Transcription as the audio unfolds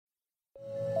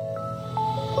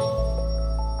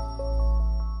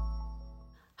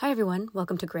everyone.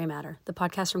 Welcome to Gray Matter, the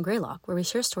podcast from Greylock, where we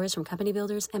share stories from company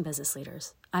builders and business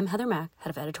leaders. I'm Heather Mack, head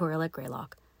of editorial at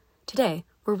Greylock. Today,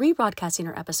 we're rebroadcasting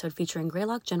our episode featuring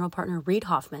Greylock general partner Reid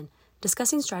Hoffman,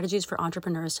 discussing strategies for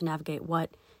entrepreneurs to navigate what,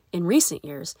 in recent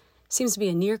years, seems to be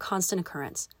a near constant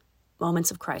occurrence,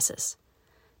 moments of crisis.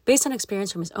 Based on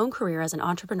experience from his own career as an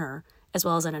entrepreneur, as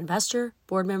well as an investor,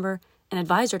 board member, and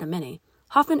advisor to many,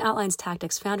 Hoffman outlines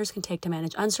tactics founders can take to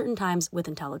manage uncertain times with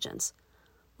intelligence.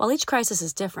 While each crisis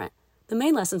is different, the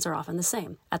main lessons are often the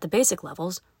same. At the basic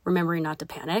levels, remembering not to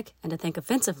panic and to think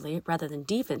offensively rather than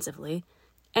defensively,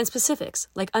 and specifics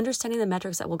like understanding the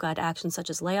metrics that will guide actions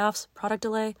such as layoffs, product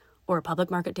delay, or a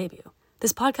public market debut.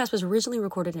 This podcast was originally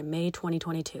recorded in May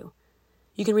 2022.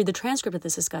 You can read the transcript of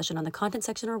this discussion on the content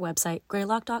section of our website,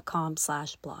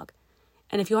 greylock.com/blog.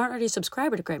 And if you aren't already a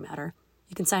subscriber to Gray Matter,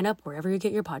 you can sign up wherever you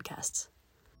get your podcasts.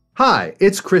 Hi,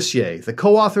 it's Chris Ye, the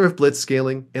co-author of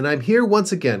Blitzscaling, and I'm here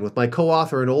once again with my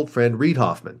co-author and old friend Reid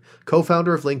Hoffman,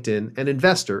 co-founder of LinkedIn and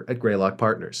investor at Greylock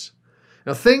Partners.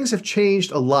 Now, things have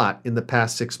changed a lot in the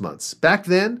past 6 months. Back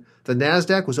then, the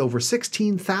NASDAQ was over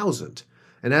 16,000,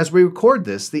 and as we record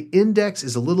this, the index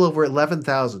is a little over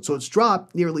 11,000, so it's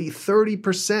dropped nearly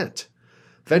 30%.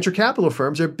 Venture capital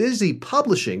firms are busy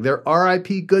publishing their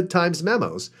RIP Good Times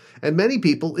memos, and many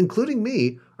people, including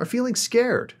me, are feeling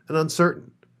scared and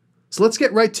uncertain. So let's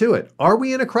get right to it. Are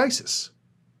we in a crisis?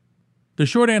 The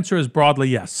short answer is broadly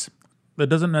yes. That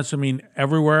doesn't necessarily mean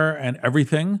everywhere and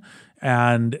everything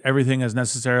is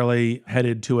necessarily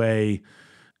headed to a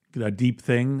deep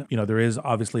thing. There is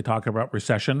obviously talk about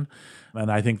recession, and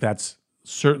I think that's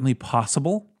certainly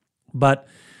possible. But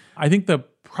I think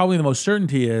probably the most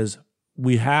certainty is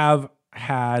we have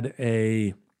had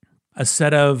a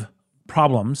set of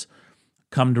problems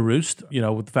come to roost,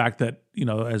 with the fact that,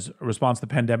 as a response to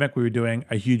the pandemic, we were doing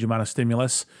a huge amount of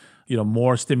stimulus,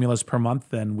 more stimulus per month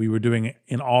than we were doing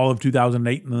in all of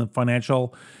 2008 in the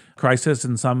financial crisis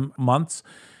in some months.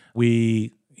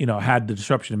 We, had the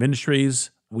disruption of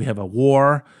industries. We have a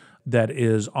war that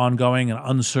is ongoing and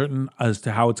uncertain as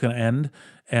to how it's going to end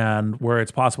and where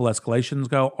its possible escalations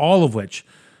go, all of which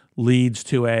leads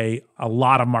to a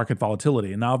lot of market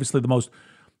volatility. And now, obviously, the most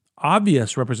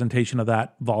obvious representation of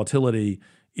that volatility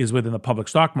is within the public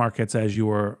stock markets, as you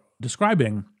were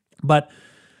describing. But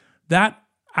that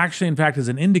actually, in fact, is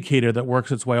an indicator that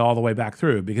works its way all the way back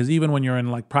through. Because even when you're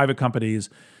in private companies,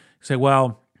 you say,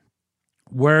 well,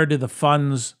 where do the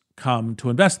funds come to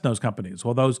invest in those companies?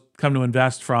 Well, those come to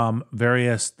invest from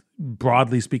various,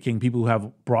 broadly speaking, people who have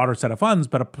a broader set of funds,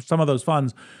 but some of those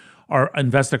funds are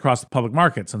invested across the public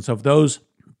markets. And so if those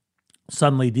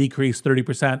suddenly decrease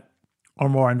 30% or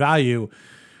more in value,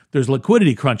 there's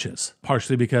liquidity crunches,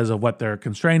 partially because of what they're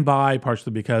constrained by,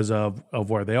 partially because of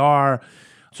where they are.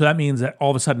 So that means that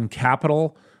all of a sudden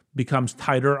capital becomes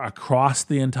tighter across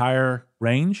the entire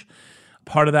range.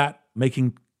 Part of that,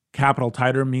 making capital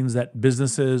tighter, means that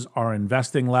businesses are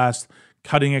investing less,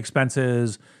 cutting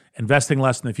expenses, investing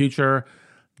less in the future.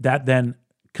 That then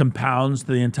compounds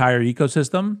the entire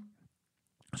ecosystem.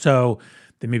 So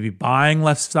they may be buying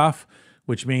less stuff,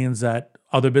 which means that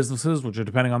other businesses, which are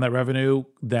depending on that revenue,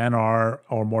 then are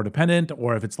more dependent.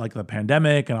 Or if it's like the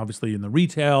pandemic, and obviously in the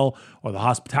retail or the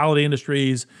hospitality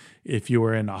industries, if you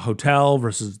were in a hotel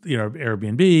versus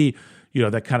Airbnb,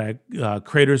 that kind of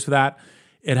craters for that.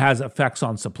 It has effects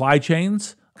on supply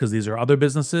chains because these are other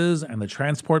businesses, and the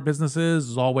transport businesses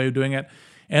is all a way of doing it.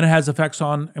 And it has effects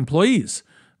on employees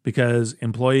because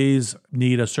employees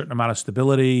need a certain amount of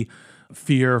stability,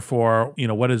 fear for,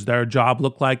 what does their job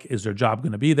look like? Is their job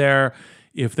going to be there?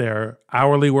 If they're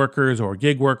hourly workers or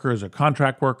gig workers or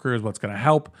contract workers, what's going to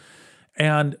help?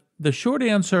 And the short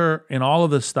answer in all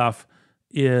of this stuff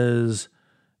is,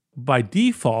 by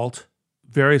default,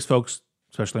 various folks,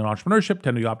 especially in entrepreneurship,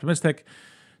 tend to be optimistic,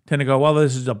 tend to go, well,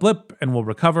 this is a blip and we'll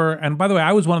recover. And by the way,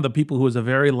 I was one of the people who was a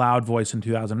very loud voice in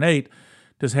 2008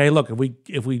 to say, hey, look,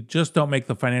 if we just don't make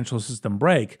the financial system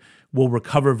break, we'll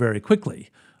recover very quickly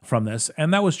from this.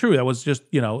 And that was true. That was just,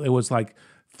 it was like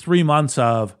 3 months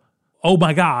of, oh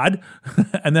my God,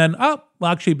 and then,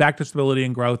 actually back to stability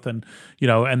and growth. And,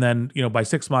 and then, by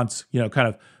 6 months, kind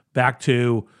of back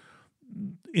to,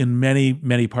 in many,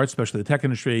 many parts, especially the tech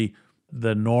industry,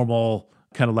 the normal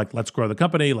kind of let's grow the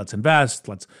company, let's invest,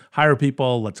 let's hire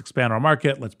people, let's expand our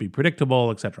market, let's be predictable,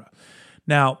 et cetera.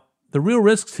 Now, the real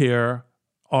risks here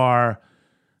are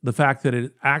the fact that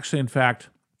it actually, in fact,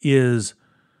 is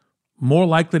more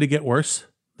likely to get worse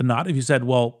than not. If you said,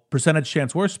 well, percentage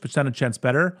chance worse, percentage chance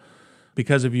better,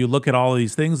 because if you look at all of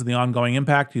these things and the ongoing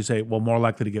impact, you say, well, more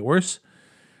likely to get worse.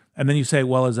 And then you say,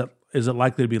 well, is it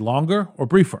likely to be longer or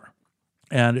briefer?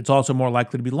 And it's also more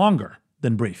likely to be longer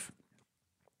than brief.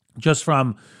 Just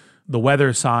from the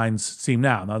weather signs seem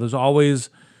now. Now, there's always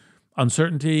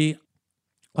uncertainty.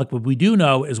 Like what we do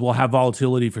know is we'll have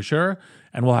volatility for sure,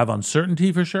 and we'll have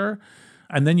uncertainty for sure.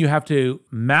 And then you have to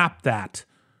map that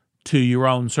to your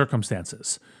own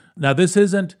circumstances. Now, this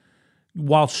isn't,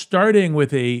 while starting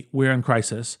with we're in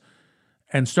crisis,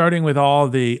 and starting with all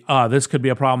the, this could be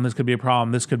a problem, this could be a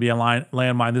problem, this could be a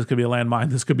landmine, this could be a landmine,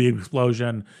 this could be an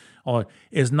explosion,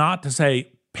 is not to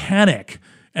say panic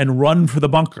and run for the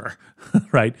bunker,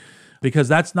 right? Because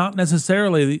that's not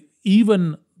necessarily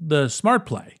even the smart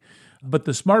play. But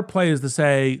the smart play is to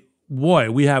say,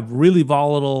 boy, we have really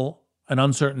volatile and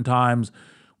uncertain times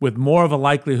with more of a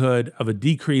likelihood of a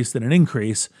decrease than an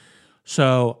increase.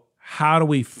 So how do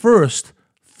we first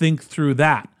think through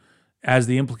that as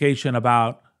the implication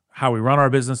about how we run our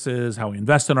businesses, how we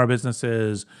invest in our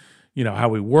businesses, how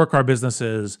we work our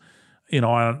businesses,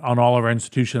 on all of our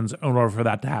institutions in order for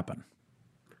that to happen?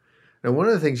 Now, one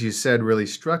of the things you said really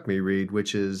struck me, Reid,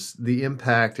 which is the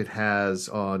impact it has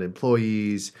on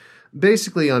employees,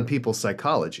 basically on people's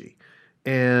psychology.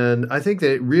 And I think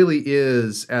that it really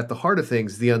is at the heart of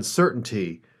things, the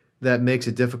uncertainty that makes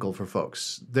it difficult for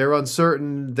folks. They're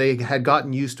uncertain. They had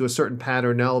gotten used to a certain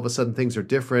pattern. Now all of a sudden things are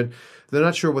different. They're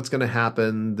not sure what's going to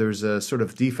happen. There's a sort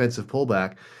of defensive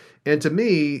pullback. And to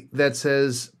me, that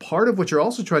says part of what you're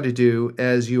also trying to do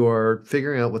as you are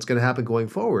figuring out what's going to happen going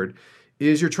forward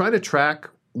is you're trying to track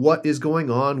what is going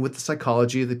on with the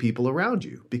psychology of the people around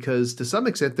you. Because to some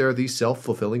extent, there are these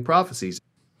self-fulfilling prophecies.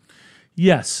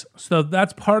 Yes. So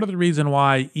that's part of the reason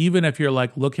why, even if you're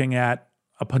like looking at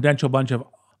a potential bunch of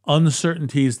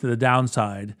uncertainties to the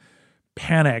downside,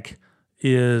 panic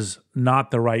is not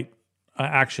the right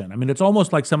action. I mean, it's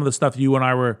almost like some of the stuff you and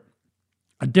I were,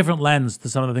 a different lens to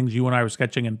some of the things you and I were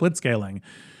sketching in blitzscaling,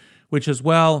 which is,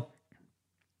 well,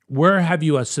 where have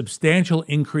you a substantial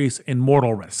increase in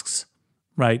mortal risks,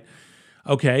 right?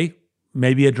 Okay,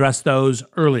 maybe address those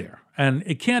earlier. And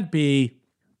it can't be,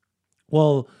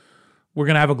 well, we're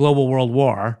going to have a global world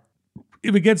war.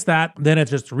 If it gets that, then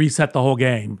it's just reset the whole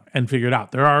game and figure it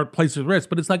out. There are places of risk,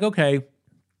 but it's like, okay,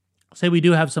 say we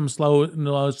do have some slowness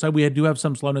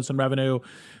in revenue,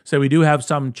 say we do have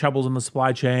some troubles in the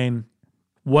supply chain.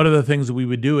 What are the things that we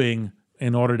were doing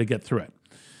in order to get through it?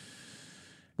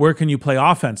 Where can you play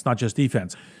offense, not just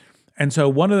defense? And so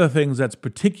one of the things that's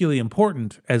particularly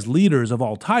important as leaders of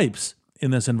all types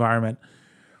in this environment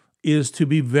is to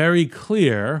be very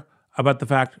clear about the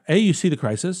fact, A, you see the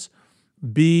crisis,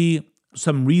 B,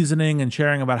 some reasoning and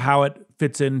sharing about how it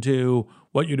fits into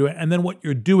what you're doing, and then what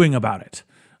you're doing about it.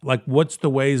 Like, what's the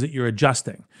ways that you're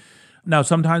adjusting? Now,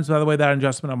 sometimes, by the way, that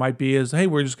adjustment might be is, hey,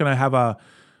 we're just going to have a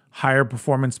higher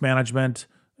performance management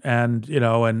and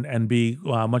be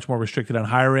much more restricted on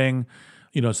hiring.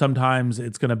 Sometimes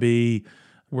it's going to be,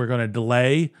 we're going to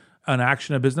delay an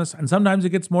action of business. And sometimes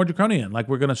it gets more draconian. Like,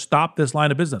 we're going to stop this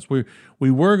line of business.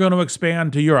 We were going to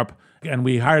expand to Europe and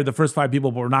we hired the first 5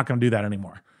 people, but we're not going to do that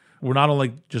anymore. We're not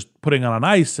only just putting it on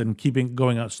ice and keeping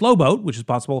going a slow boat, which is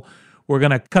possible, we're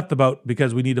going to cut the boat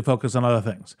because we need to focus on other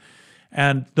things.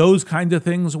 And those kinds of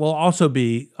things will also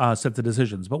be sets of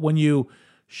decisions. But when you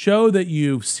show that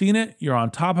you've seen it, you're on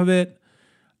top of it,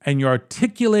 and you're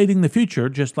articulating the future,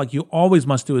 just like you always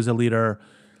must do as a leader,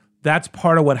 that's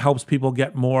part of what helps people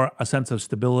get more a sense of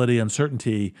stability and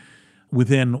certainty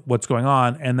within what's going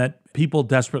on, and that people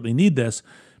desperately need this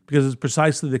because it's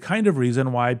precisely the kind of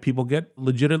reason why people get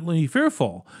legitimately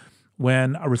fearful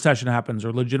when a recession happens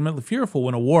or legitimately fearful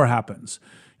when a war happens.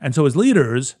 And so as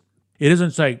leaders, it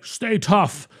isn't like, stay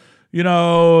tough,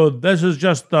 this is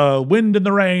just the wind and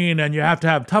the rain and you have to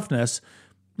have toughness.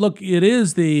 Look, it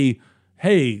is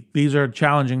hey, these are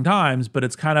challenging times, but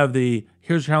it's kind of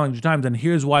here's challenging times and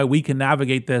here's why we can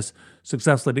navigate this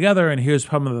successfully together, and here's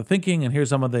some of the thinking and here's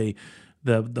some of the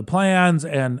plans.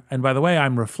 And by the way,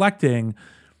 I'm reflecting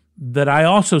that I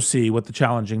also see what the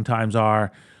challenging times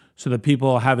are so that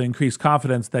people have increased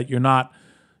confidence that you're not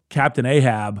Captain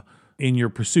Ahab in your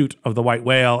pursuit of the white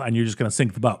whale and you're just going to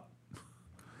sink the boat.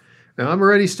 Now, I'm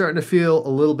already starting to feel a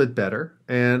little bit better,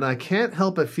 and I can't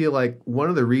help but feel like one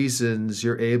of the reasons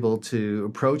you're able to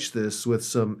approach this with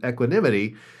some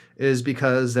equanimity is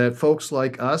because that folks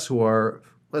like us who are,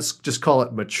 let's just call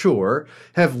it mature,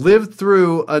 have lived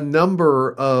through a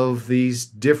number of these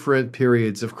different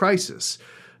periods of crisis.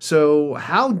 So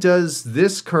how does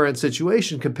this current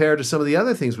situation compare to some of the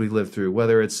other things we've lived through,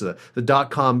 whether it's the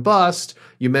dot-com bust,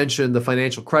 you mentioned the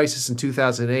financial crisis in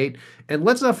 2008, and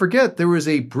let's not forget there was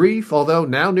a brief, although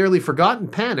now nearly forgotten,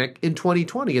 panic in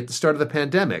 2020 at the start of the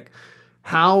pandemic.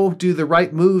 How do the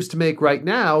right moves to make right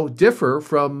now differ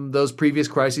from those previous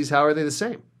crises? How are they the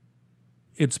same?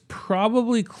 It's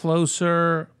probably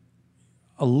closer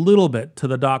a little bit to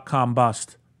the dot-com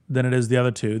bust than it is the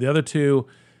other two. The other two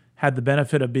had the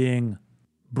benefit of being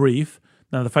brief.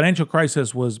 Now, the financial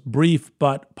crisis was brief,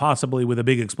 but possibly with a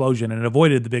big explosion, and it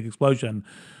avoided the big explosion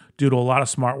due to a lot of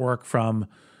smart work from,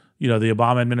 the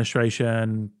Obama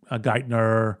administration,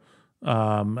 Geithner,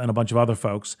 and a bunch of other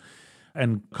folks,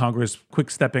 and Congress quick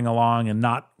stepping along and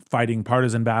not fighting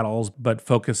partisan battles, but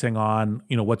focusing on,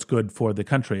 what's good for the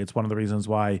country. It's one of the reasons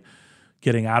why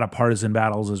getting out of partisan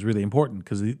battles is really important,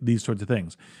 because these sorts of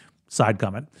things. Side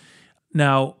comment.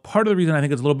 Now, part of the reason I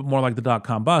think it's a little bit more like the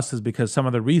dot-com bust is because some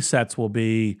of the resets will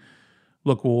be,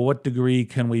 look, well, what degree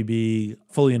can we be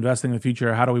fully investing in the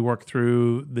future? How do we work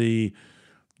through the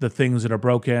things that are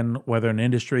broken, whether in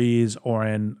industries or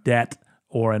in debt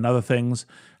or in other things?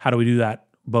 How do we do that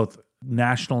both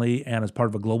nationally and as part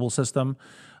of a global system?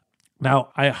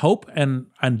 Now, I hope and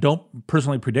don't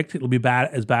personally predict it will be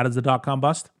as bad as the dot-com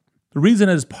bust. The reason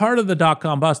is part of the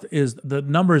dot-com bust is the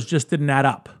numbers just didn't add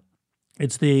up.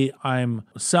 It's I'm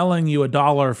selling you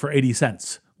 $1 for 80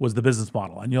 cents was the business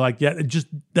model. And you're like, yeah,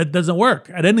 that doesn't work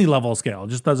at any level of scale. It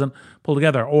just doesn't pull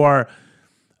together. Or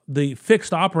the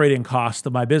fixed operating cost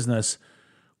of my business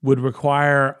would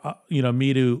require,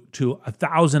 me to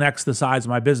 1,000x the size of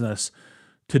my business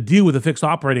to deal with the fixed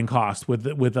operating cost with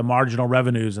the marginal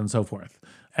revenues and so forth.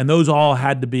 And those all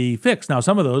had to be fixed. Now,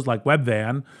 some of those, like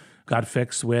Webvan, got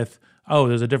fixed with,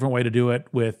 there's a different way to do it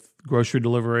with grocery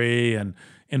delivery and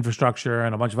infrastructure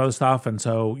and a bunch of other stuff. And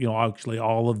so, actually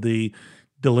all of the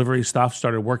delivery stuff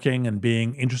started working and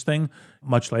being interesting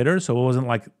much later. So it wasn't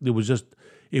like it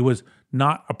was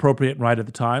not appropriate right at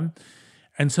the time.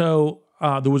 And so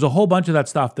there was a whole bunch of that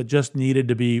stuff that just needed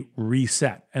to be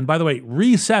reset. And by the way,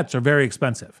 resets are very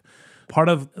expensive. Part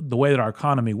of the way that our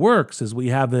economy works is we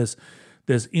have this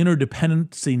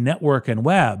interdependency network and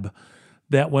web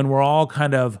that when we're all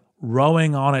kind of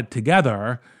rowing on it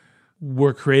together,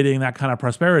 we're creating that kind of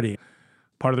prosperity.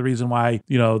 Part of the reason why,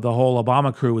 the whole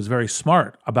Obama crew was very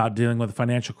smart about dealing with the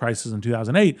financial crisis in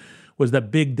 2008 was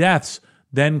that big deaths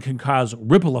then can cause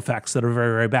ripple effects that are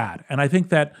very, very bad. And I think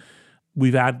that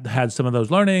we've had some of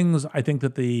those learnings. I think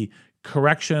that the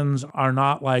corrections are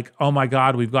not like, oh my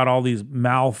God, we've got all these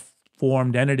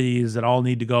malformed entities that all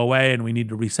need to go away and we need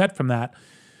to reset from that.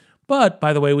 But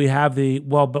by the way, we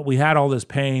had all this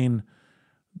pain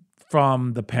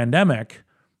from the pandemic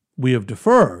we have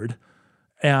deferred,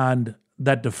 and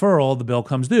that deferral, the bill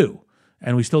comes due.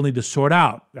 And we still need to sort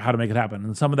out how to make it happen.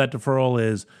 And some of that deferral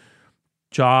is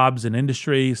jobs and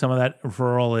industry. Some of that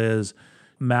deferral is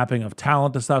mapping of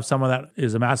talent to stuff. Some of that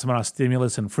is a massive amount of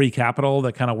stimulus and free capital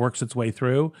that kind of works its way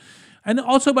through. And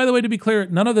also, by the way, to be clear,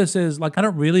 none of this is like, I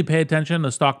don't really pay attention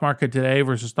to stock market today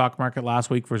versus stock market last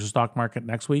week versus stock market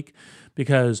next week,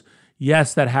 because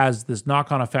yes, that has this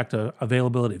knock-on effect of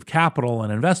availability of capital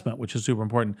and investment, which is super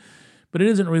important. But it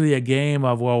isn't really a game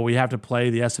of, well, we have to play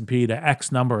the S&P to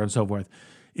X number and so forth.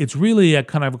 It's really a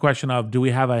kind of a question of, do we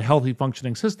have a healthy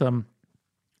functioning system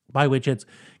by which it's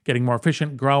getting more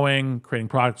efficient, growing, creating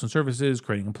products and services,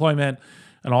 creating employment,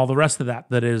 and all the rest of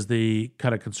that is the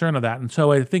kind of concern of that. And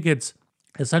so I think it's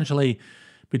essentially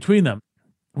between them.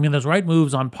 I mean, there's right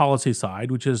moves on policy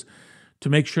side, which is to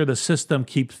make sure the system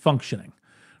keeps functioning,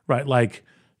 right? Like,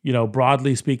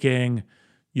 broadly speaking,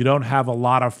 you don't have a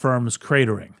lot of firms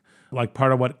cratering. Like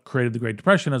part of what created the Great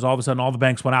Depression is all of a sudden all the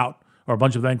banks went out, or a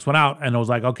bunch of banks went out, and it was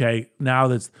like, okay, now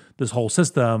this whole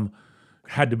system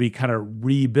had to be kind of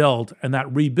rebuilt. And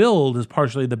that rebuild is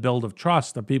partially the build of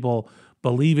trust of people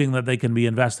believing that they can be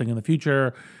investing in the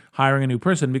future, hiring a new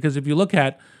person. Because if you look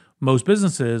at most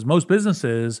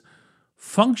businesses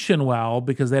function well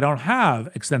because they don't have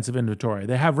extensive inventory.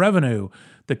 They have revenue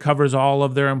that covers all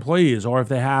of their employees, or if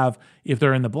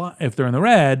they're in the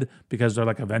red because they're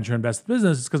like a venture invested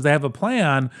business, it's because they have a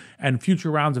plan and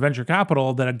future rounds of venture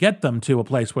capital that get them to a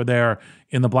place where they're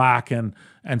in the black and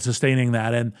sustaining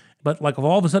that. But like if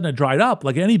all of a sudden it dried up,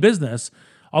 like any business,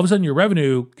 all of a sudden your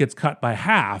revenue gets cut by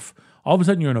half. All of a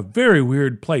sudden you're in a very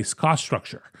weird place, cost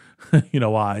structure,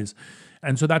 wise.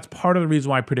 And so that's part of the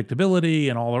reason why predictability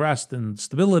and all the rest and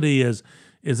stability is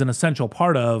an essential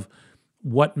part of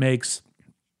what makes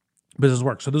business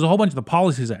work. So there's a whole bunch of the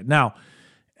policies there. Now,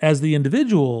 as the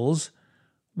individuals,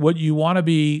 what you want to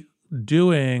be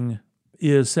doing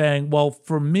is saying, well,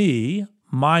 for me,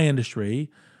 my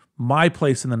industry, my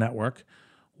place in the network,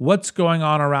 what's going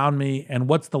on around me and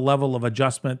what's the level of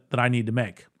adjustment that I need to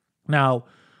make? Now,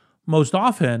 most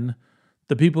often,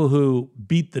 the people who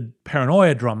beat the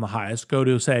paranoia drum the highest go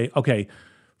to say, okay,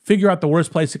 figure out the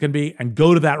worst place it can be and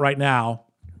go to that right now,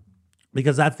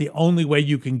 because that's the only way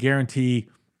you can guarantee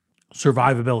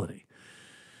survivability.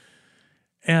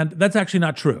 And that's actually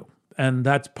not true. and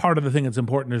that's part of the thing that's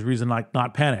important is reason like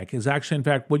not panic, is actually, in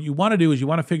fact, what you want to do is you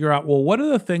want to figure out, well, what are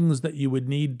the things that you would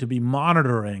need to be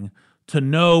monitoring to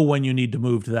know when you need to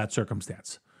move to that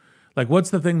circumstance? Like, what's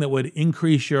the thing that would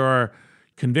increase your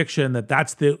conviction that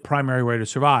that's the primary way to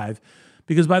survive?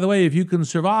 Because, by the way, if you can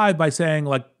survive by saying,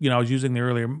 like, I was using the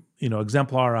earlier,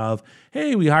 exemplar of,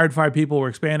 hey, we hired 5 people, we're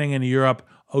expanding into Europe.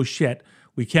 Oh, shit,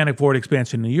 we can't afford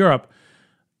expansion in Europe.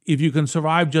 If you can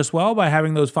survive just well by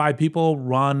having those 5 people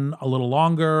run a little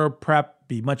longer, prep,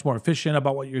 be much more efficient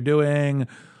about what you're doing,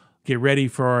 get ready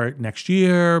for next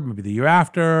year, maybe the year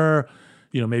after,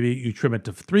 maybe you trim it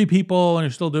to 3 people and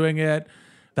you're still doing it,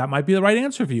 that might be the right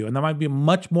answer for you. And that might be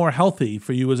much more healthy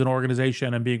for you as an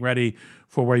organization and being ready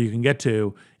for where you can get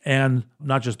to and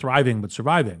not just thriving, but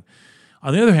surviving.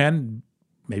 On the other hand,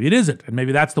 maybe it isn't. And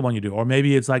maybe that's the one you do. Or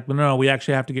maybe it's like, no, we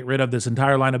actually have to get rid of this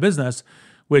entire line of business,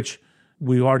 which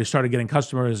we already started getting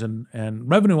customers and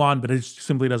revenue on, but it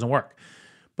simply doesn't work.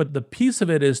 But the piece of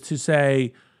it is to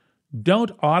say,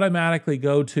 don't automatically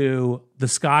go to the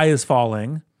sky is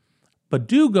falling, but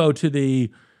do go to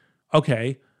the,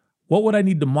 okay, what would I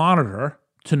need to monitor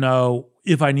to know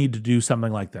if I need to do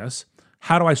something like this?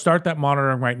 How do I start that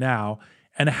monitoring right now?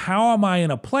 And how am I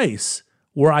in a place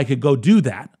where I could go do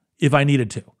that if I needed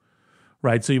to,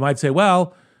 right? So you might say,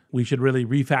 well, we should really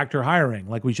refactor hiring.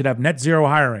 Like we should have net zero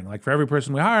hiring. Like for every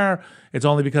person we hire, it's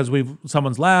only because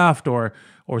someone's left or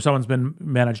someone's been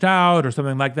managed out or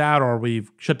something like that, or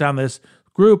we've shut down this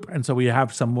group and so we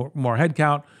have some more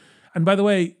headcount. And by the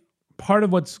way, part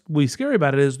of what's really scary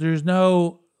about it is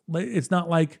it's not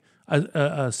like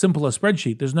a simple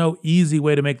spreadsheet. There's no easy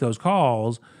way to make those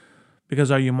calls because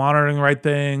are you monitoring the right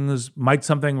things? Might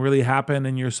something really happen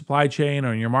in your supply chain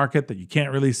or in your market that you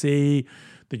can't really see,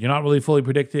 that you're not really fully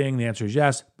predicting? The answer is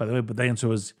yes. By the way, but the answer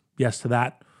was yes to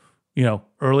that,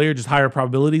 earlier, just higher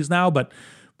probabilities now, but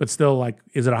still, like,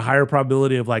 is it a higher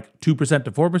probability of like 2%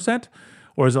 to 4%?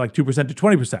 Or is it like 2% to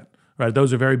 20%? Right?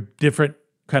 Those are very different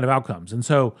kind of outcomes. And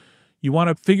so you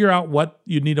want to figure out what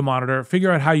you need to monitor,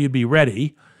 figure out how you'd be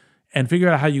ready, and figure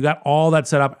out how you got all that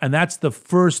set up. And that's the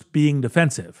first being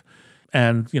defensive.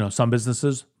 And, some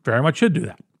businesses very much should do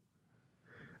that.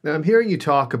 Now, I'm hearing you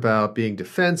talk about being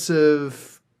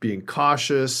defensive, being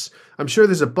cautious. I'm sure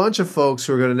there's a bunch of folks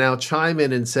who are going to now chime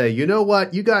in and say, you know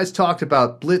what? You guys talked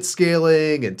about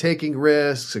blitzscaling and taking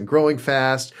risks and growing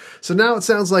fast. So now it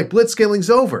sounds like blitzscaling's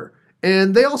over.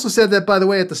 And they also said that, by the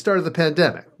way, at the start of the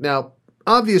pandemic. Now,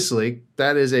 obviously,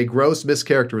 that is a gross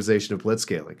mischaracterization of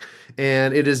blitzscaling,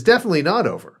 and it is definitely not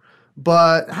over.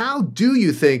 But how do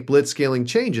you think blitzscaling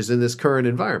changes in this current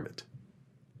environment?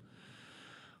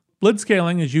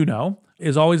 Blitzscaling, as you know,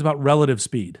 is always about relative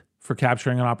speed for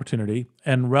capturing an opportunity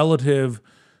and relative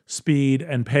speed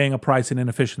and paying a price in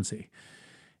inefficiency.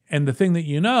 And the thing that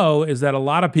is that a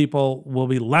lot of people will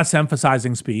be less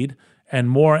emphasizing speed and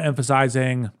more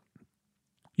emphasizing,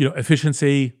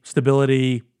 efficiency,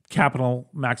 stability, capital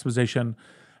maximization.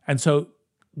 And so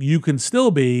you can still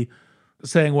be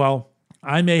saying, well,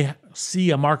 I may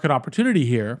see a market opportunity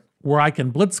here where I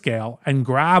can blitzscale and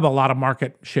grab a lot of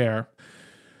market share.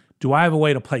 Do I have a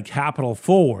way to play capital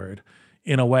forward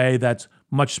in a way that's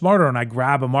much smarter and I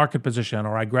grab a market position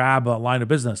or I grab a line of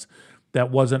business that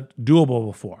wasn't doable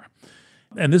before?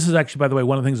 And this is actually, by the way,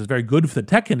 one of the things that's very good for the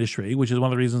tech industry, which is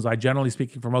one of the reasons I, generally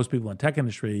speaking, for most people in the tech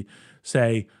industry,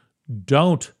 say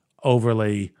don't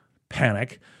overly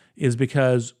panic, is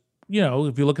because,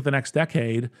 if you look at the next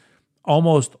decade,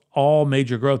 almost all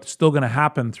major growth is still going to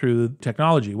happen through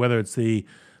technology, whether it's the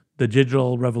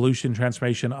digital revolution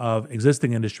transformation of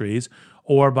existing industries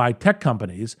or by tech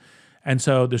companies. And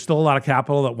so there's still a lot of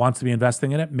capital that wants to be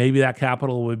investing in it. Maybe that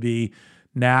capital would be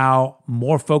now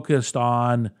more focused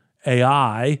on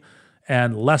AI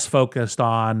and less focused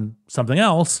on something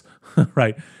else,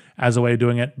 right, as a way of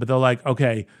doing it. But they're like,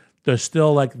 okay, there's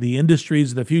still like the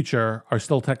industries of the future are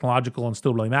still technological and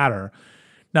still really matter.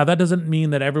 Now, that doesn't mean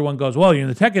that everyone goes, well, you're in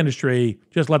the tech industry,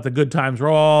 just let the good times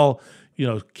roll,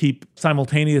 keep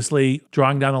simultaneously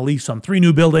drawing down the lease on 3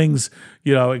 new buildings,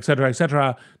 et cetera, et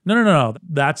cetera. No.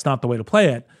 That's not the way to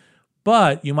play it.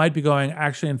 But you might be going,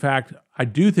 actually, in fact, I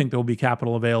do think there will be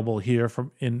capital available here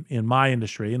in my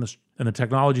industry, in the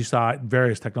technology side,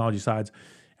 various technology sides,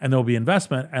 and there will be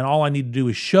investment. And all I need to do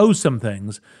is show some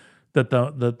things that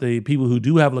the people who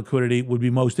do have liquidity would be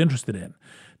most interested in.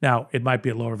 Now, it might be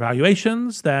at lower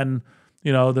valuations than,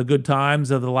 the good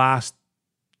times of the last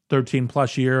 13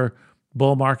 plus year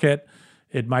bull market.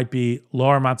 It might be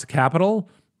lower amounts of capital,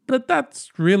 but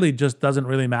that's really just doesn't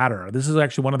really matter. This is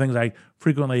actually one of the things I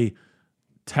frequently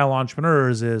tell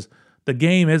entrepreneurs is the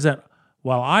game isn't,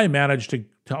 well, I managed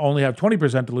to only have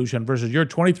 20% dilution versus your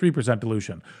 23%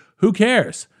 dilution. Who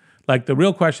cares? Like the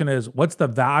real question is, what's the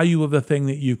value of the thing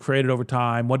that you created over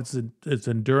time? What is its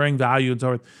enduring value and so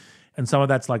forth? And some of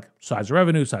that's like size of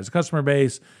revenue, size of customer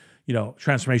base,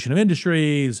 transformation of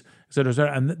industries, et cetera, et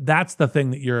cetera. And that's the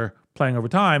thing that you're playing over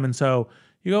time. And so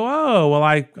you go, oh, well,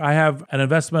 I have an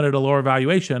investment at a lower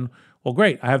valuation. Well,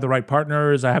 great. I have the right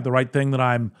partners. I have the right thing that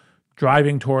I'm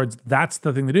driving towards. That's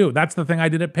the thing to do. That's the thing I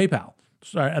did at PayPal.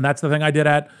 And that's the thing I did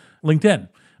at LinkedIn.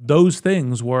 Those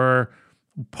things were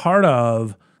part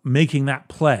of making that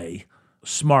play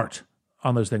smart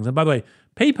on those things. And by the way,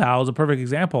 PayPal is a perfect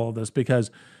example of this because,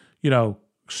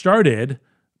 started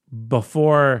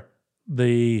before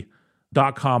the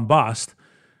dot-com bust,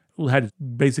 had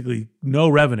basically no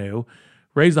revenue,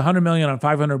 raised $100 million on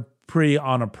 500 pre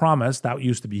on a promise. That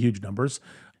used to be huge numbers.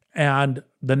 And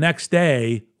the next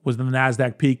day was the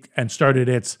NASDAQ peak and started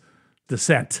its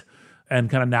descent and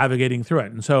kind of navigating through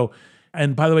it.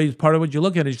 And by the way, part of what you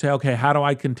look at is you say, okay, how do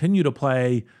I continue to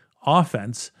play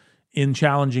offense in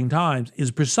challenging times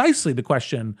is precisely the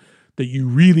question that you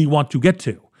really want to get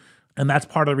to. And that's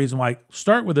part of the reason why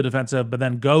start with the defensive, but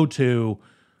then go to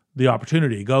the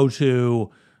opportunity, go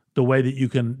to the way that you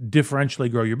can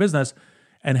differentially grow your business.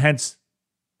 And hence,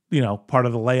 part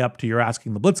of the layup to your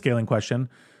asking the blitzscaling question,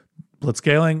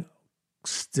 blitzscaling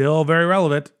still very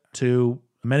relevant to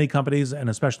many companies and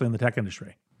especially in the tech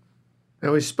industry.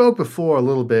 Now, we spoke before a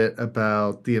little bit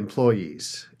about the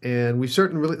employees, and we've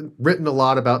certainly written a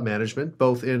lot about management,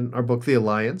 both in our book, The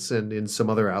Alliance, and in some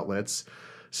other outlets.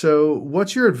 So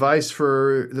what's your advice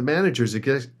for the managers,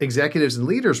 executives, and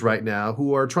leaders right now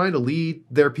who are trying to lead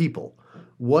their people?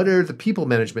 What are the people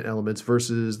management elements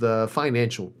versus the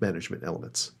financial management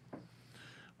elements?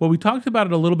 Well, we talked about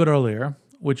it a little bit earlier,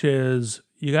 which is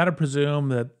you got to presume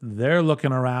that they're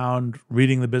looking around,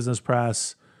 reading the business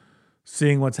press,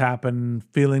 seeing what's happened,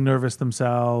 feeling nervous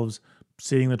themselves,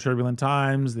 seeing the turbulent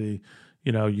times, the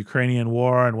Ukrainian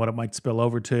war and what it might spill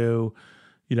over to,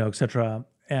 et cetera.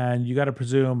 And you got to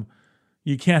presume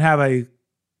you can't have a,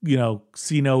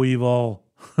 see no evil,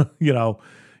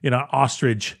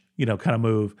 ostrich, kind of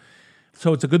move.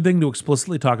 So it's a good thing to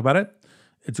explicitly talk about it.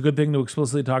 It's a good thing to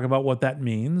explicitly talk about what that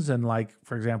means. And like,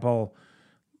 for example,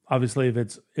 obviously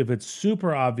if it's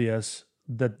super obvious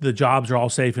that the jobs are all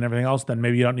safe and everything else, then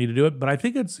maybe you don't need to do it. But I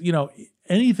think it's,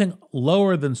 anything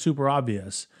lower than super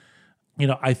obvious,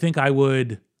 I think I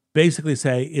would basically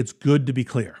say it's good to be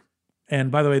clear. And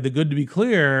by the way, the good to be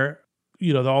clear,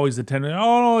 they're always the tendency,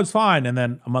 oh, no, it's fine. And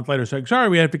then a month later saying, sorry,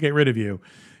 we have to get rid of you.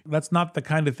 That's not the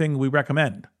kind of thing we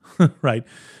recommend, right?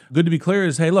 Good to be clear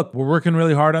is, hey, look, we're working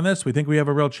really hard on this. We think we have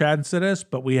a real chance at this,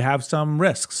 but we have some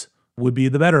risks, would be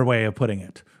the better way of putting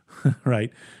it,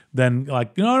 right? Then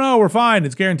like, no, we're fine.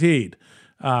 It's guaranteed.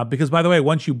 Because by the way,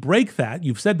 once you break that,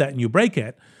 you've said that and you break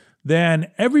it, then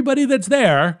everybody that's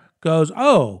there goes,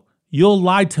 oh, you'll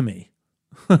lie to me,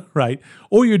 right?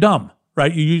 Or you're dumb,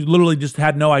 right? You literally just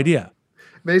had no idea.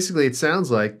 Basically, it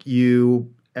sounds like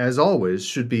you, as always,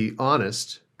 should be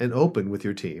honest and open with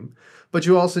your team, but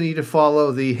you also need to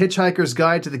follow the Hitchhiker's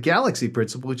Guide to the Galaxy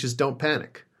principle, which is don't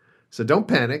panic. So don't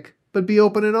panic, but be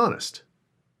open and honest.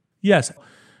 Yes.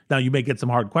 Now, you may get some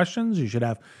hard questions. You should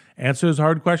have answers to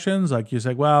hard questions. Like you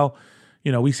say, well,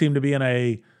 we seem to be in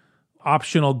a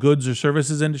optional goods or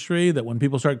services industry that when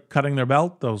people start cutting their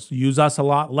belt, they'll use us a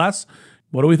lot less.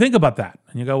 What do we think about that?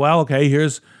 And you go, well, okay,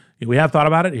 we have thought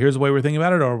about it. Here's the way we're thinking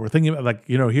about it. Or we're thinking about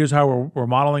here's how we're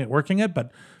modeling it, working it,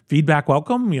 but feedback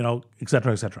welcome, et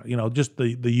cetera, et cetera. Just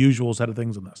the usual set of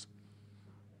things in this.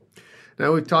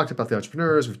 Now, we've talked about the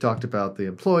entrepreneurs, we've talked about the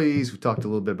employees, we've talked a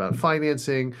little bit about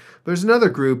financing. There's another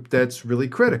group that's really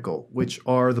critical, which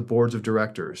are the boards of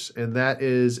directors. And that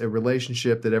is a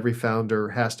relationship that every founder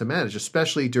has to manage,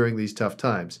 especially during these tough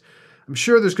times. I'm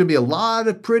sure there's going to be a lot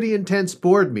of pretty intense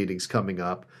board meetings coming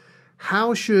up.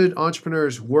 How should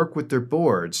entrepreneurs work with their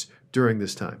boards during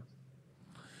this time?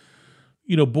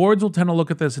 Boards will tend to look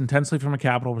at this intensely from a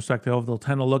capital perspective. They'll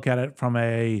tend to look at it from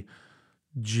a,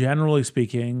 generally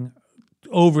speaking,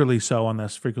 overly so on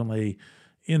this frequently,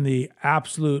 in the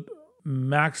absolute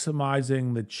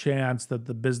maximizing the chance that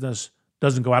the business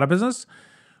doesn't go out of business,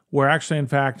 where actually, in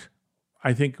fact,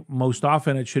 I think most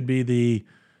often it should be the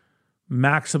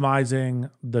maximizing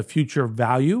the future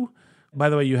value. By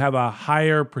the way, you have a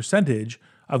higher percentage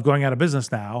of going out of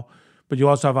business now, but you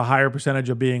also have a higher percentage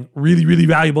of being really, really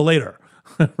valuable later,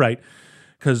 right?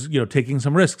 Because, taking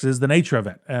some risks is the nature of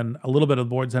it. And a little bit of the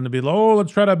boards tend to be,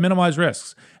 let's try to minimize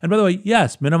risks. And by the way,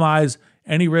 yes, minimize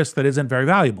any risk that isn't very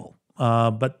valuable,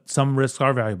 but some risks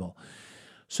are valuable.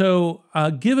 So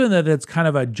given that it's kind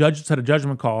of a set of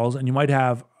judgment calls, and you might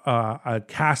have a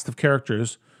cast of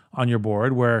characters on your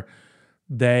board where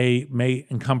They may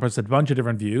encompass a bunch of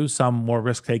different views, some more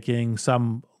risk-taking,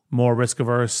 some more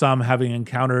risk-averse, some having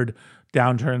encountered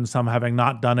downturns, some having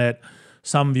not done it,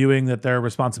 some viewing that their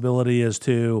responsibility is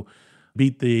to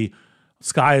beat the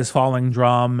sky is falling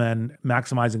drum and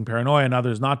maximizing paranoia, and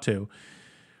others not to.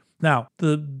 Now,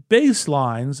 the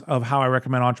baselines of how I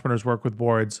recommend entrepreneurs work with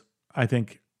boards, I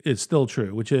think, is still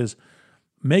true, which is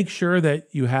make sure that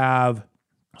you have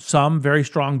some very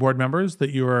strong board members that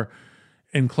you're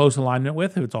in close alignment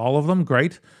with. If it's all of them,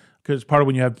 great. Because part of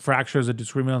when you have fractures and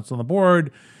disagreements on the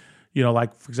board,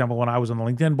 like, for example, when I was on the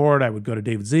LinkedIn board, I would go to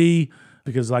David Z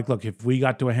because, like, look, if we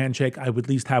got to a handshake, I would at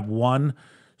least have one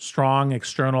strong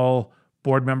external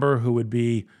board member who would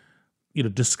be,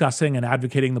 discussing and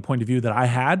advocating the point of view that I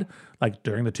had, like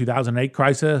during the 2008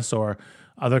 crisis or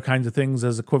other kinds of things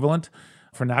as equivalent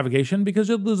for navigation, because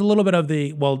there's a little bit of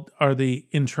are the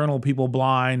internal people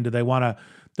blind? Do they don't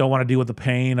want to deal with the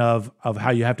pain of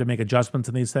how you have to make adjustments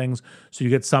in these things? So you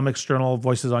get some external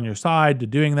voices on your side to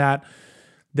doing that.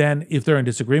 Then if they're in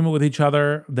disagreement with each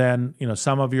other, then,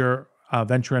 some of your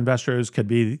venture investors could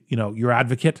be, your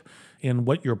advocate in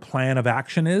what your plan of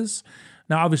action is.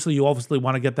 Now, obviously, you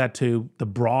want to get that to the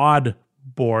broad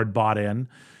board bought in,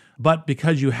 but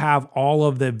because you have all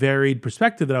of the varied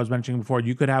perspective that I was mentioning before,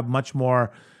 you could have much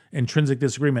more intrinsic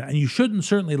disagreement. And you shouldn't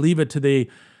certainly leave it to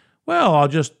I'll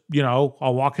just, I'll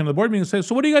walk into the board meeting and say,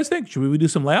 so what do you guys think? Should we do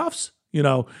some layoffs?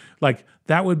 Like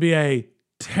that would be a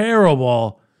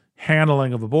terrible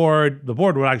handling of a board. The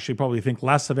board would actually probably think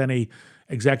less of any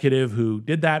executive who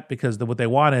did that, because what they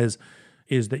want is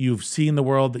that you've seen the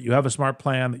world, that you have a smart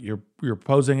plan, that you're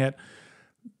proposing it.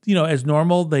 As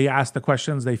normal, they ask the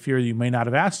questions they fear you may not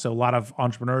have asked. So a lot of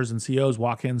entrepreneurs and CEOs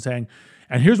walk in saying,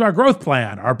 and here's our growth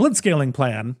plan, our blitzscaling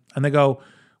plan. And they go,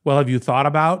 well, have you thought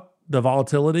about the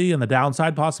volatility and the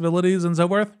downside possibilities and so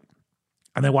forth?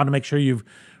 And they want to make sure you've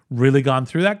really gone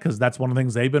through that, because that's one of the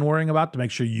things they've been worrying about, to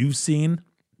make sure you've seen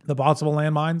the possible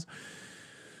landmines.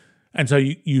 And so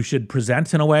you should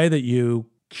present in a way that you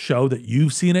show that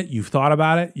you've seen it, you've thought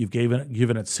about it, you've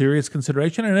given it serious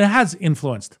consideration, and it has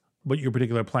influenced what your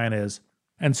particular plan is.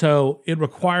 And so it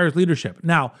requires leadership.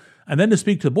 Now, and then to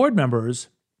speak to board members,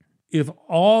 if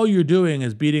all you're doing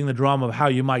is beating the drum of how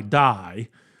you might die,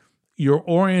 you're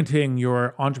orienting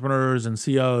your entrepreneurs and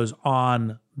CEOs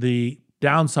on the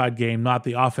downside game, not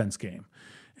the offense game.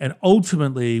 And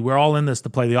ultimately, we're all in this to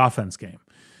play the offense game.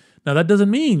 Now, that doesn't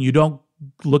mean you don't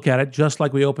look at it, just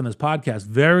like we open this podcast,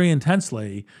 very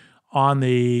intensely on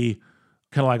the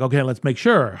kind of like, okay, let's make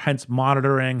sure, hence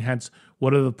monitoring, hence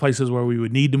what are the places where we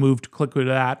would need to move to click with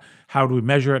that? How do we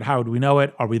measure it? How do we know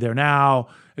it? Are we there now?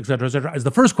 Et cetera, as the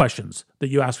first questions that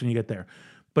you ask when you get there.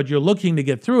 But you're looking to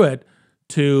get through it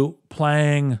to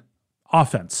playing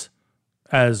offense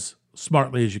as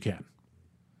smartly as you can.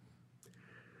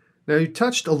 Now, you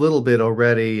touched a little bit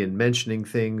already in mentioning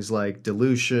things like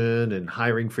dilution and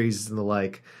hiring freezes and the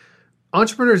like.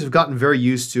 Entrepreneurs have gotten very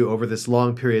used to, over this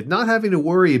long period, not having to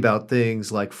worry about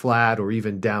things like flat or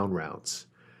even down rounds.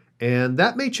 And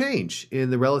that may change in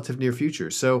the relative near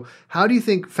future. So how do you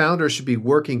think founders should be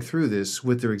working through this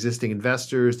with their existing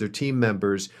investors, their team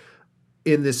members,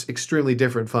 in this extremely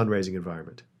different fundraising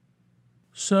environment?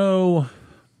 So,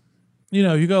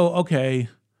 you go, okay,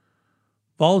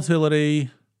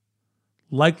 volatility,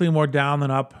 likely more down than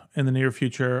up in the near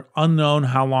future, unknown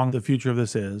how long the future of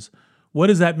this is. What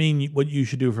does that mean, what you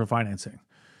should do for financing?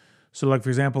 So like, for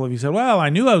example, if you said, well, I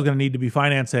knew I was going to need to be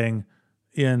financing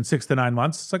in 6 to 9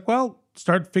 months, it's like, well,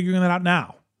 start figuring that out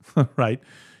now, right?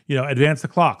 Advance the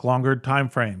clock, longer time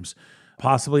frames,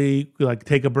 possibly like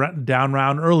take a down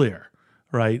round earlier,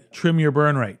 right? Trim your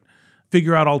burn rate,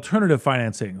 figure out alternative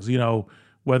financings,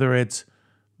 whether it's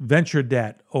venture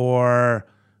debt or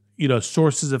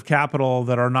sources of capital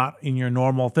that are not in your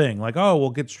normal thing, like, we'll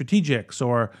get strategics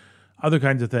or other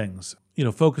kinds of things,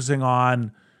 focusing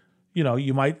on,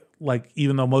 you might, like,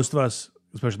 even though most of us,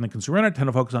 especially in the consumer internet, tend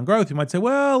to focus on growth, you might say,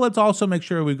 well, let's also make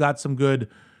sure we've got some good,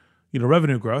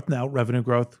 revenue growth. Now, revenue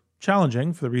growth,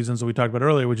 challenging for the reasons that we talked about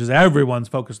earlier, which is everyone's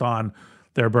focused on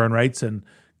their burn rates and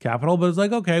capital, but it's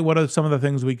like, okay, what are some of the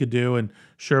things we could do? And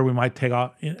sure, we might take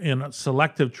off in a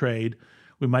selective trade,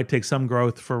 we might take some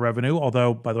growth for revenue,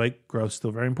 although, by the way, growth is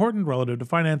still very important relative to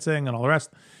financing and all the rest.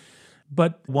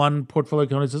 But one portfolio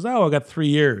company says, I got 3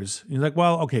 years. And you're like,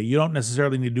 well, okay, you don't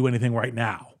necessarily need to do anything right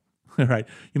now, right?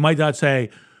 You might not say,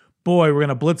 boy, we're going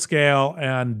to blitz scale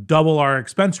and double our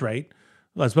expense rate.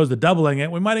 As opposed to doubling it,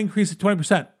 we might increase it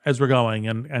 20% as we're going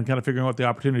and kind of figuring out what the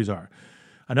opportunities are.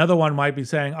 Another one might be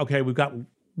saying, okay, we thought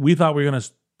we were going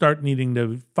to start needing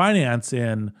to finance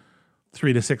in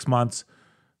 3 to 6 months,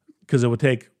 because it would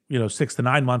take 6 to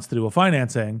 9 months to do a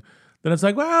financing. then it's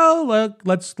like, well,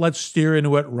 let's steer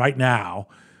into it right now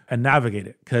and navigate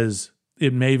it, because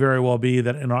it may very well be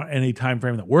that in any time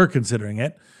frame that we're considering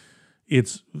it,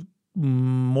 it's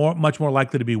much more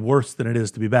likely to be worse than it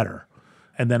is to be better.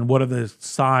 And then what are the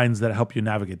signs that help you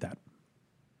navigate that?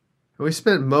 We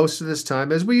spent most of this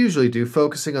time, as we usually do,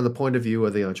 focusing on the point of view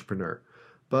of the entrepreneur.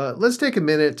 But let's take a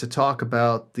minute to talk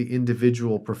about the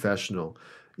individual professional.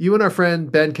 You and our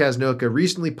friend Ben Kaznoka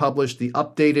recently published the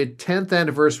updated 10th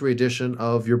anniversary edition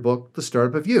of your book, The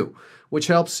Startup of You, which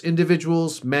helps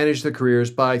individuals manage their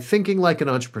careers by thinking like an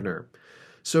entrepreneur.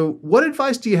 So what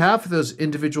advice do you have for those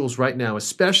individuals right now,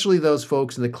 especially those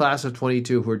folks in the class of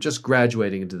 22 who are just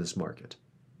graduating into this market?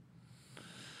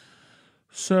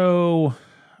 So,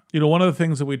 one of the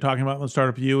things that we're talking about in The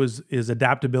Startup of You is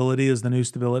adaptability is the new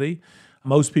stability.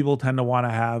 Most people tend to want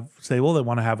to have stable. They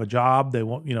want to have a job. They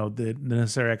want, the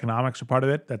necessary economics are part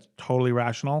of it. That's totally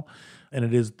rational. And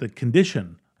it is the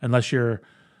condition, unless you're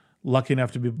lucky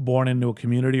enough to be born into a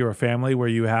community or a family where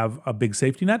you have a big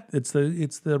safety net. It's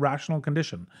the rational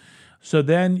condition. So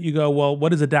then you go, well, what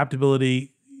does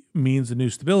adaptability means the new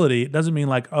stability? It doesn't mean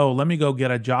like, oh, let me go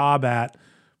get a job at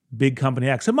big company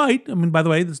X. It might. I mean, by the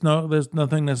way, there's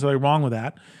nothing necessarily wrong with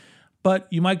that. But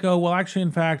you might go, well, actually,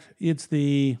 in fact, it's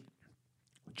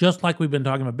just like we've been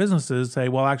talking about businesses, say,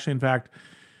 well, actually, in fact,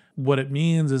 what it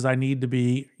means is I need to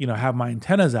be, have my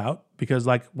antennas out, because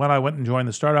like when I went and joined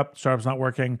the startup's not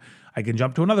working, I can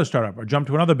jump to another startup or jump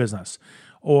to another business,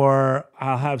 or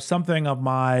I'll have something of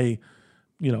my,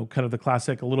 kind of the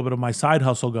classic, a little bit of my side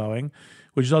hustle going,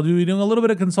 which is I'll be doing a little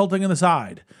bit of consulting on the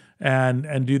side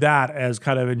and do that as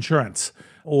kind of insurance,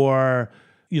 or,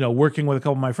 working with a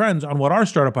couple of my friends on what our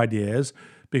startup idea is,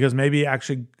 because maybe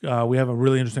actually we have a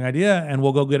really interesting idea and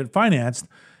we'll go get it financed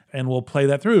and we'll play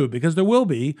that through, because there will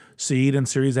be seed and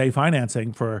Series A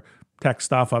financing for tech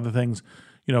stuff, other things,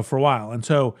 for a while. And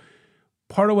so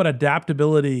part of what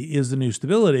adaptability is the new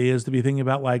stability is to be thinking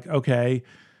about like, okay,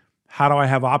 how do I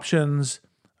have options?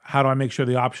 How do I make sure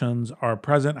the options are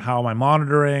present? How am I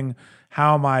monitoring?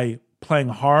 How am I playing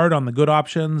hard on the good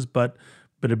options, but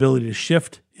ability to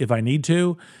shift if I need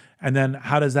to? And then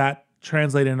how does that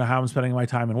translate into how I'm spending my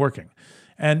time and working?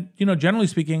 And, generally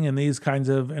speaking, in these kinds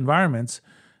of environments,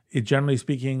 it generally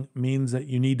speaking means that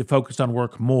you need to focus on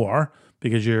work more,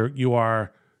 because you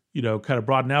are, kind of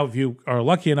broaden out. If you are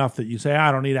lucky enough that you say,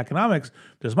 I don't need economics,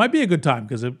 this might be a good time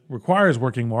because it requires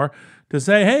working more to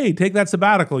say, hey, take that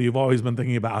sabbatical you've always been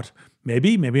thinking about.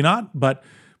 Maybe not. But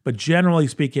generally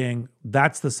speaking,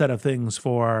 that's the set of things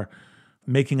for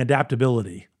making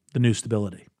adaptability the new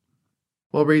stability.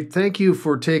 Well, Reid, thank you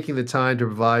for taking the time to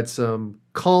provide some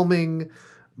calming,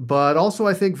 but also,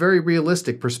 I think, very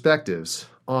realistic perspectives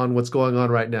on what's going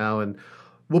on right now. And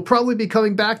we'll probably be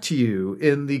coming back to you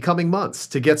in the coming months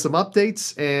to get some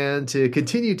updates and to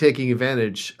continue taking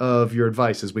advantage of your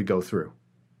advice as we go through.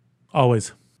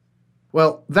 Always.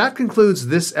 Well, that concludes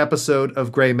this episode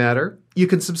of Gray Matter. You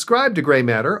can subscribe to Gray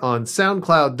Matter on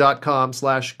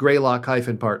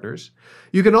soundcloud.com/greylock-partners.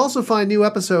 You can also find new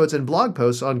episodes and blog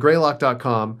posts on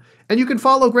greylock.com, and you can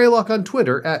follow Greylock on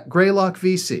Twitter at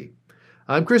GreylockVC.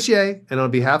 I'm Chris Ye, and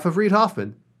on behalf of Reid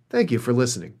Hoffman, thank you for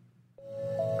listening.